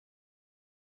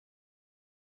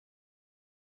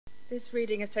This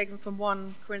reading is taken from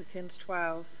 1 Corinthians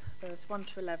 12, verse 1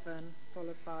 to 11,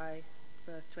 followed by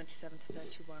verse 27 to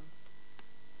 31.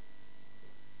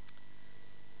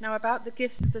 Now about the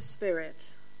gifts of the Spirit,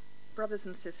 brothers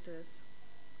and sisters,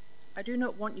 I do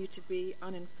not want you to be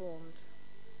uninformed.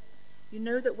 You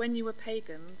know that when you were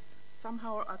pagans,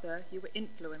 somehow or other you were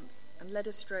influenced and led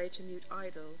astray to mute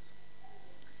idols.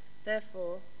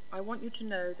 Therefore, I want you to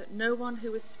know that no one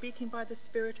who is speaking by the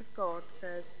Spirit of God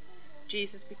says,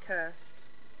 Jesus be cursed.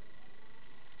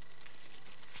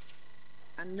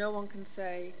 And no one can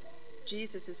say,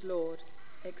 Jesus is Lord,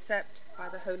 except by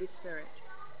the Holy Spirit.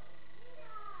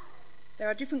 There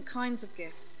are different kinds of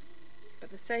gifts, but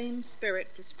the same Spirit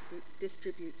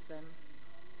distributes them.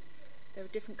 There are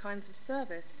different kinds of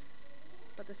service,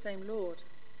 but the same Lord.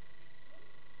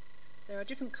 There are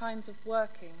different kinds of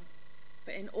working,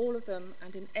 but in all of them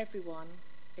and in everyone,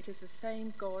 it is the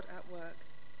same God at work.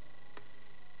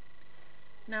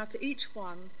 Now to each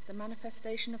one, the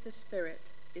manifestation of the Spirit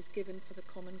is given for the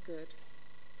common good.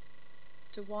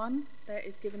 To one, there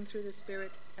is given through the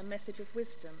Spirit a message of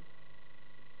wisdom.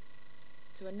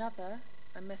 To another,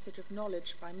 a message of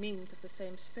knowledge by means of the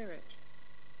same Spirit.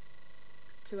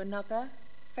 To another,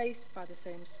 faith by the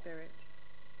same Spirit.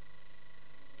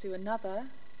 To another,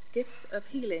 gifts of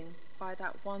healing by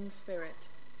that one Spirit.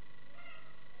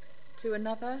 To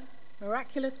another,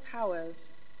 miraculous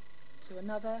powers. To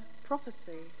another,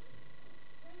 prophecy.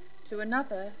 To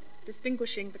another,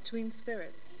 distinguishing between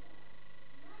spirits.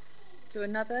 To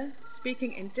another,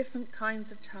 speaking in different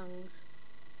kinds of tongues.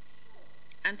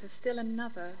 And to still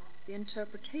another, the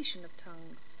interpretation of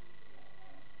tongues.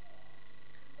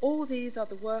 All these are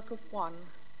the work of one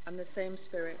and the same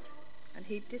Spirit, and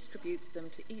he distributes them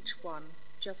to each one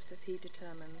just as he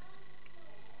determines.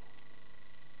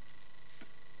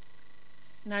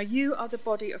 Now you are the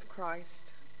body of Christ,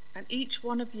 and each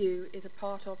one of you is a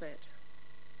part of it.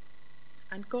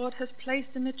 And God has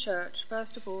placed in the church,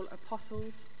 first of all,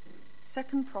 apostles,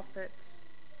 second prophets,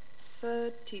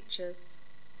 third teachers,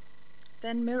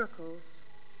 then miracles,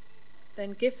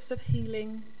 then gifts of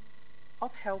healing,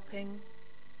 of helping,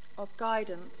 of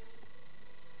guidance,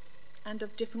 and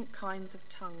of different kinds of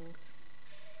tongues.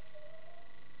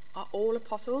 Are all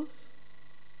apostles?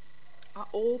 Are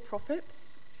all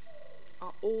prophets?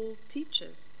 Are all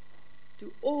teachers?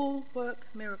 Do all work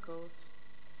miracles?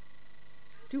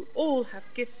 Do all have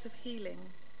gifts of healing?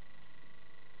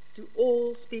 Do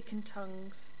all speak in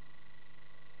tongues?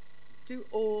 Do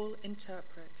all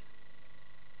interpret?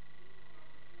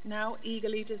 Now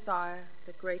eagerly desire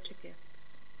the greater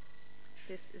gifts.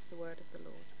 This is the word of the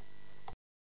Lord.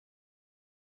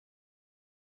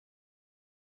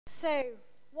 So,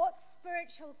 what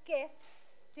spiritual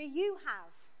gifts do you have?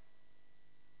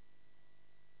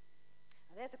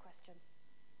 Now, there's a question.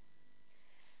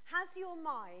 Has your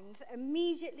mind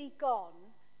immediately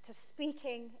gone to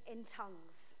speaking in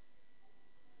tongues?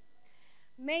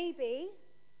 Maybe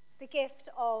the gift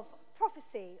of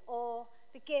prophecy or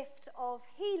the gift of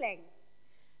healing.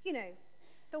 You know,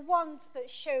 the ones that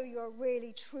show you're a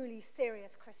really, truly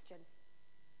serious Christian.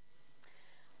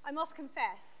 I must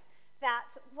confess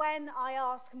that when I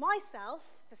ask myself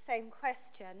the same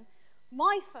question,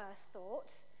 my first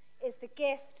thought is the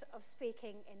gift of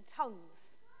speaking in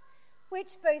tongues,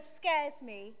 which both scares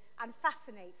me and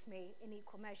fascinates me in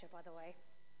equal measure, by the way.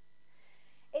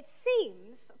 It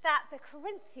seems that the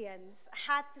Corinthians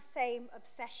had the same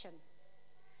obsession.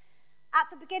 At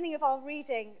the beginning of our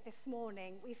reading this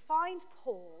morning, we find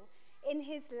Paul in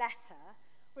his letter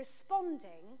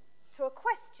responding to a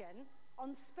question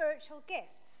on spiritual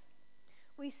gifts.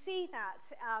 We see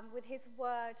that with his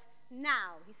word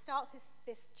now. He starts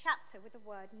this chapter with the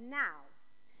word now.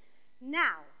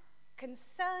 Now,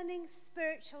 concerning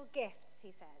spiritual gifts,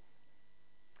 he says.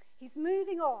 He's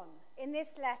moving on in this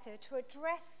letter to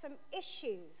address some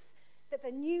issues that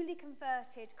the newly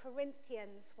converted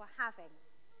Corinthians were having,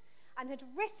 and had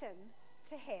written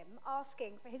to him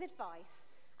asking for his advice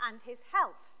and his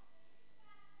help.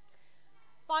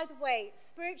 By the way,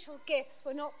 spiritual gifts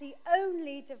were not the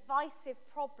only divisive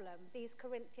problem these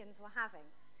Corinthians were having.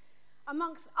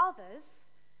 Amongst others,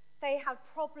 they had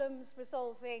problems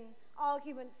resolving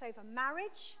arguments over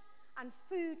marriage and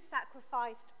food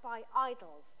sacrificed by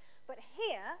idols. But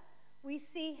here we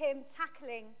see him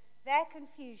tackling their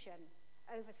confusion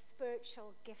over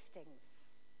spiritual giftings.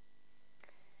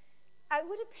 It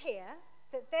would appear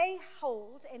that they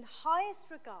hold in highest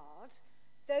regard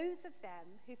those of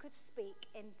them who could speak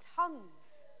in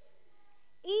tongues,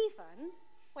 even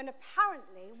when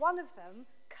apparently one of them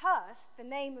cursed the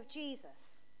name of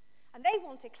Jesus, and they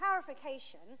wanted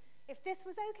clarification if this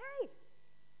was okay.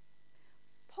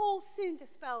 Paul soon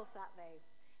dispels that, though.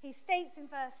 He states in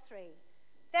verse 3,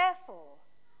 "Therefore,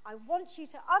 I want you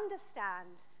to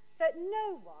understand that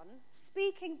no one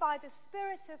speaking by the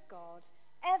Spirit of God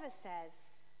ever says,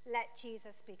 'Let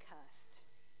Jesus be cursed.'"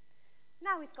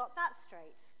 Now he's got that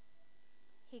straight.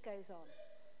 He goes on.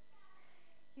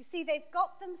 You see, they've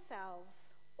got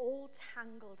themselves all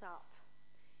tangled up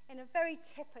in a very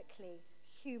typically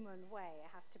human way, it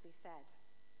has to be said.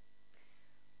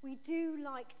 We do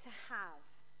like to have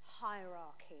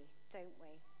hierarchy, don't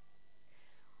we?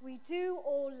 We do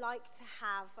all like to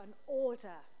have an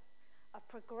order, a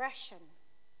progression.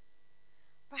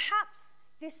 Perhaps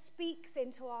this speaks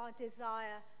into our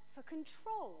desire for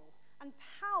control and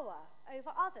power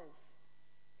over others.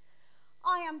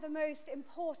 I am the most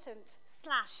important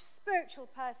 / spiritual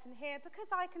person here because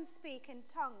I can speak in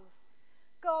tongues.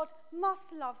 God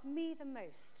must love me the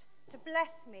most to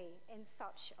bless me in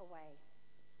such a way.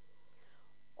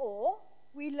 Or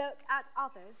we look at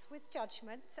others with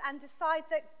judgment and decide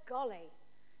that, golly,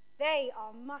 they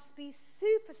must be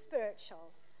super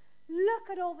spiritual. Look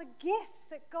at all the gifts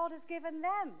that God has given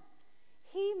them.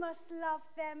 He must love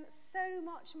them so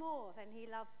much more than he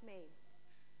loves me.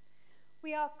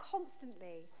 We are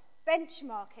constantly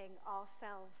benchmarking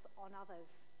ourselves on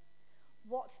others.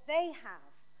 What they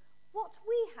have, what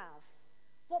we have,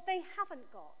 what they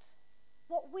haven't got,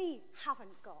 what we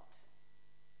haven't got.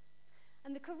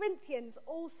 And the Corinthians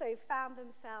also found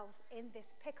themselves in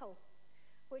this pickle,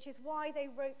 which is why they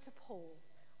wrote to Paul,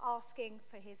 asking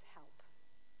for his help.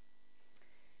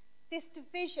 This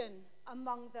division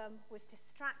among them was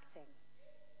distracting.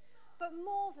 But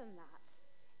more than that,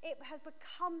 it has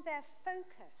become their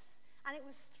focus, and it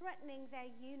was threatening their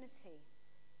unity.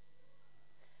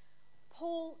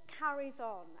 Paul carries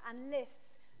on and lists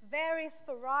various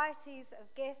varieties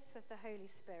of gifts of the Holy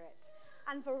Spirit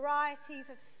and varieties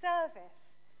of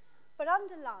service, but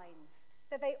underlines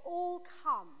that they all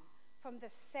come from the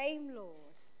same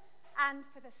Lord and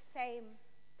for the same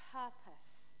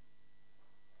purpose.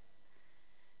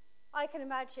 I can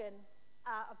imagine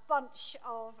a bunch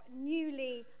of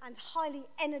newly and highly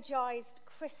energized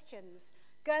Christians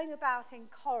going about in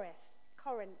Corinth,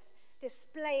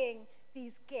 displaying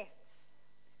these gifts,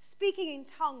 speaking in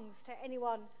tongues to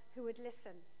anyone who would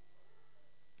listen.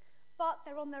 But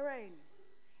they're on their own,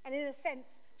 and in a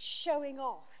sense, showing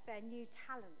off their new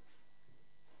talents.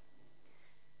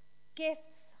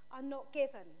 Gifts are not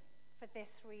given for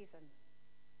this reason.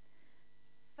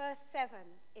 Verse 7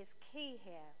 is key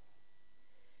here.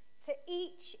 To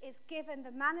each is given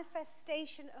the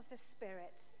manifestation of the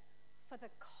Spirit for the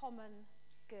common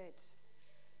good.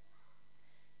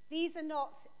 These are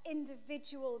not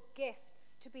individual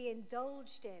gifts to be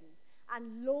indulged in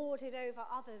and lorded over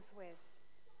others with.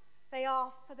 They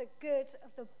are for the good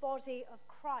of the body of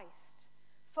Christ,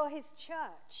 for his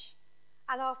church,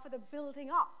 and are for the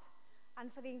building up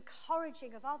and for the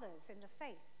encouraging of others in the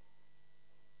faith.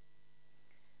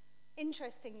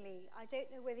 Interestingly, I don't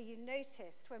know whether you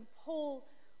noticed when Paul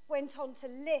went on to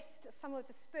list some of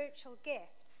the spiritual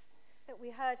gifts that we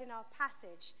heard in our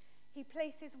passage, he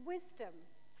places wisdom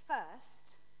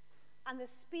first and the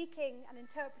speaking and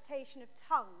interpretation of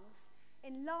tongues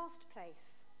in last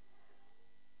place.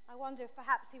 I wonder if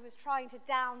perhaps he was trying to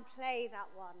downplay that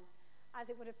one, as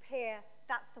it would appear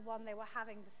that's the one they were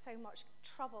having so much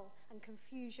trouble and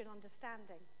confusion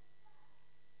understanding.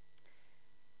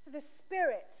 So the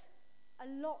Spirit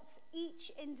allots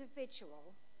each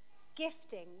individual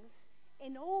giftings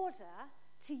in order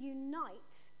to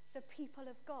unite the people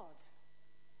of God.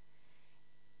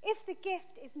 If the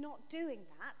gift is not doing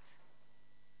that,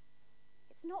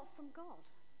 it's not from God.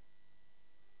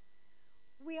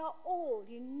 We are all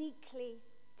uniquely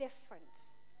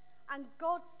different, and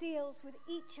God deals with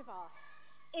each of us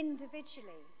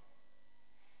individually.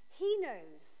 He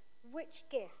knows which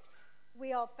gift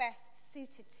we are best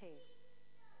suited to,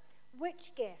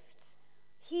 which gift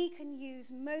he can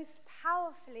use most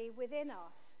powerfully within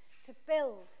us to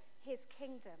build his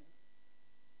kingdom.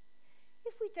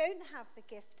 If we don't have the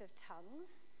gift of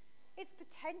tongues, it's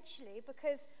potentially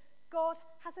because God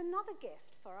has another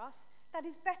gift for us that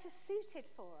is better suited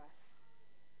for us.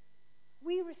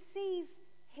 We receive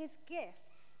his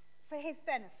gifts for his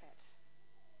benefit,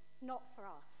 not for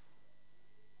us.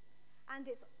 And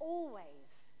it's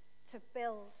always to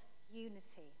build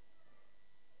unity.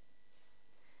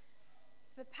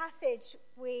 The passage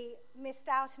we missed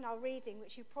out in our reading,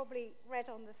 which you probably read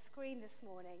on the screen this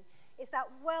morning, is that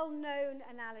well-known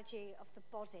analogy of the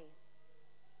body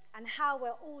and how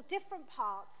we're all different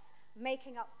parts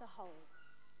making up the whole.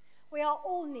 We are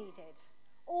all needed,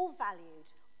 all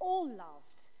valued, all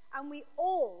loved, and we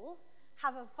all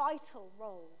have a vital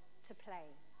role to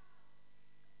play.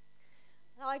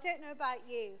 Now, I don't know about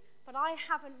you, but I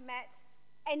haven't met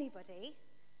anybody,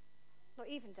 not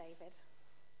even David,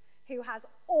 who has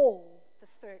all the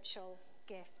spiritual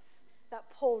gifts that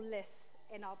Paul lists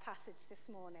in our passage this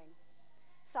morning,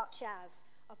 such as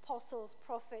apostles,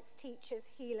 prophets, teachers,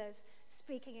 healers,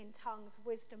 speaking in tongues,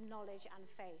 wisdom, knowledge, and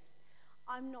faith.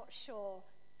 I'm not sure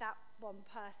that one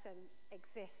person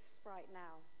exists right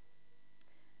now.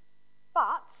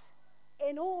 But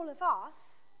in all of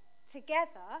us,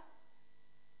 together,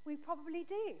 we probably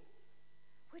do,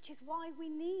 which is why we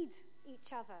need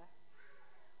each other.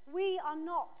 We are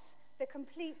not the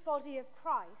complete body of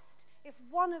Christ if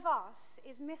one of us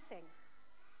is missing.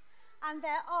 And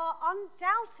there are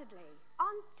undoubtedly,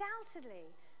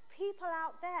 people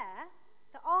out there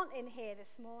that aren't in here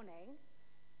this morning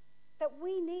that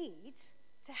we need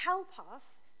to help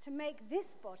us to make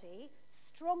this body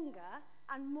stronger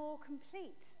and more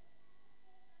complete.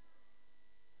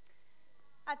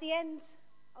 At the end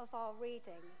of our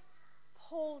reading,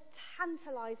 Paul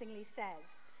tantalizingly says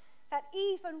that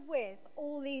even with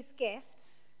all these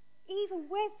gifts,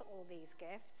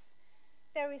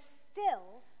 there is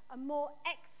still a more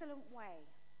excellent way.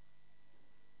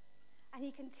 And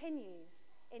he continues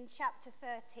in chapter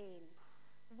 13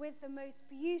 with the most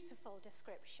beautiful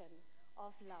description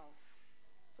of love,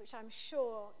 which I'm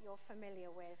sure you're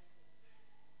familiar with.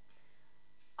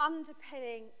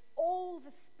 Underpinning all the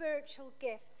spiritual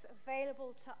gifts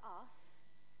available to us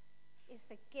is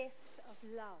the gift of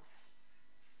love.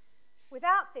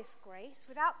 Without this grace,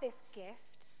 without this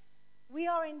gift, we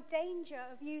are in danger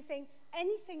of using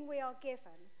anything we are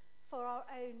given for our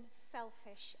own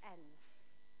selfish ends.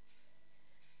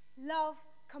 Love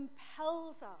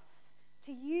compels us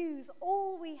to use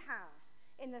all we have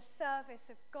in the service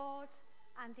of God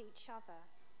and each other,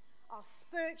 our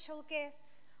spiritual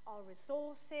gifts, our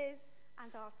resources,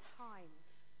 and our time.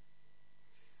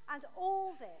 And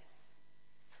all this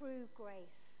through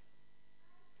grace.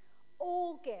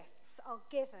 All gifts are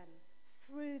given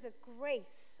through the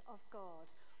grace of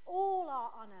God. All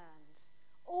are unearned.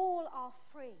 All are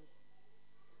free.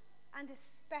 And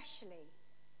especially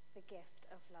the gift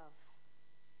of love.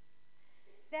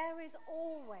 There is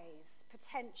always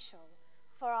potential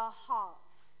for our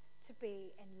hearts to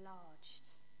be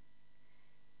enlarged.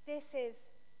 This is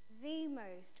the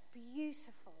most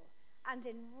beautiful and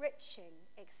enriching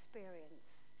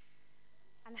experience.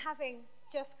 And having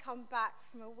just come back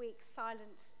from a week's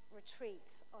silent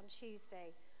retreat on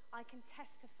Tuesday, I can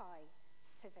testify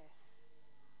to this.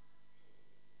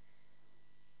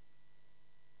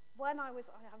 I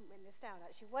haven't written this down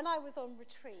actually, when I was on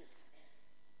retreat,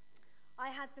 I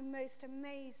had the most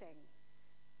amazing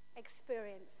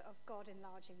experience of God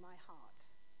enlarging my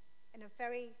heart. In a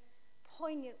very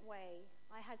poignant way,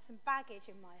 I had some baggage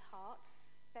in my heart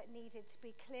that needed to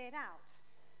be cleared out.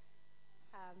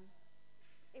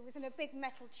 It was in a big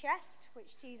metal chest,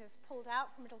 which Jesus pulled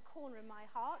out from a little corner in my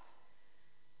heart,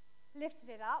 lifted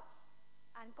it up,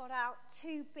 and got out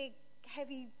two big,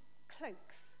 heavy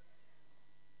cloaks.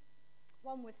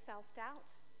 One was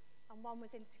self-doubt, and one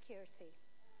was insecurity.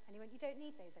 And he went, "You don't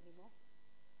need those anymore."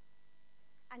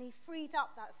 And he freed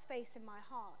up that space in my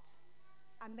heart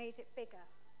and made it bigger.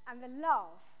 And the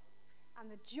love and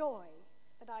the joy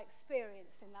that I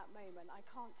experienced in that moment, I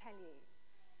can't tell you.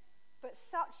 But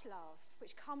such love,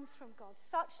 which comes from God,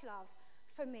 such love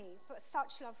for me, but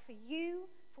such love for you,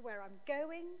 for where I'm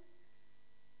going,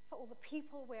 for all the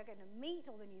people we're going to meet,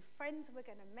 all the new friends we're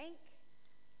going to make.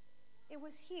 It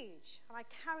was huge, and I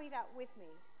carry that with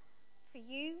me for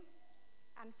you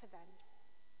and for them.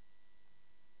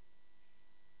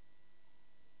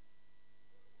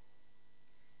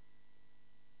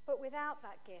 But without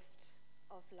that gift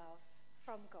of love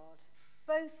from God,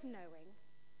 both knowing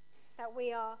that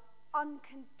we are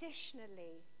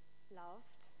unconditionally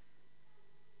loved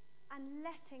and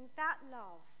letting that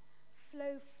love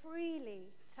flow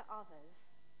freely to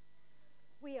others,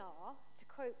 we are, to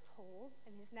quote Paul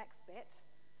in his next bit,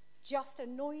 just a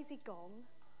noisy gong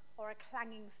or a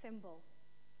clanging cymbal,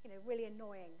 really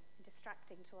annoying and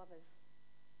distracting to others.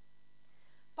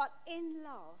 But in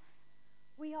love,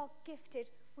 we are gifted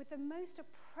with the most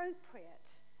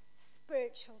appropriate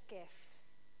spiritual gift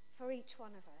for each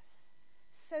one of us,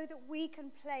 so that we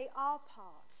can play our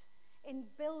part in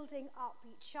building up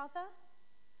each other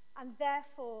and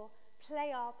therefore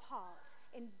play our part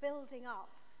in building up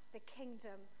the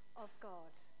kingdom of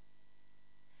God.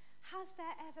 Has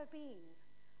there ever been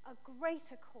a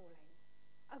greater calling,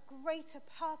 a greater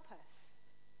purpose,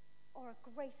 or a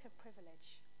greater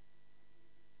privilege?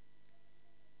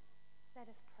 Let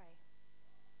us pray.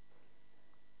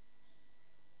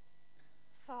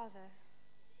 Father,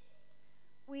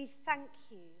 we thank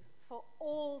you for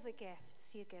all the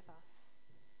gifts you give us,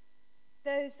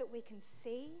 those that we can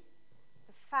see,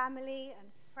 the family and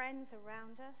friends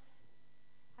around us,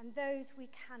 and those we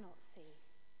cannot see.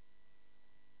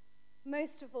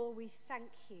 Most of all, we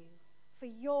thank you for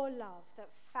your love that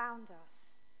found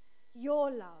us, your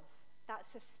love that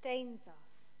sustains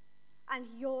us, and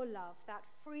your love that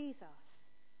frees us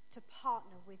to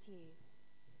partner with you.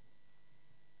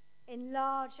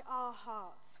 Enlarge our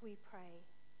hearts, we pray,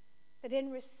 that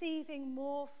in receiving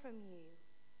more from you,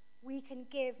 we can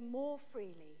give more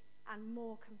freely and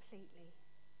more completely.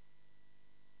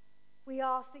 We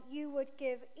ask that you would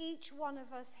give each one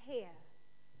of us here,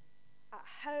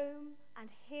 at home and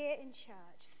here in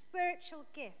church, spiritual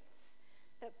gifts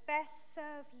that best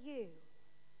serve you,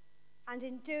 and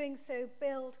in doing so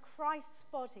build Christ's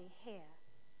body here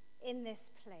in this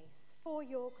place for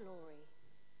your glory.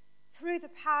 Through the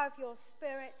power of your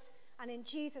Spirit, and in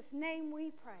Jesus' name we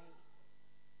pray.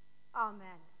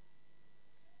 Amen.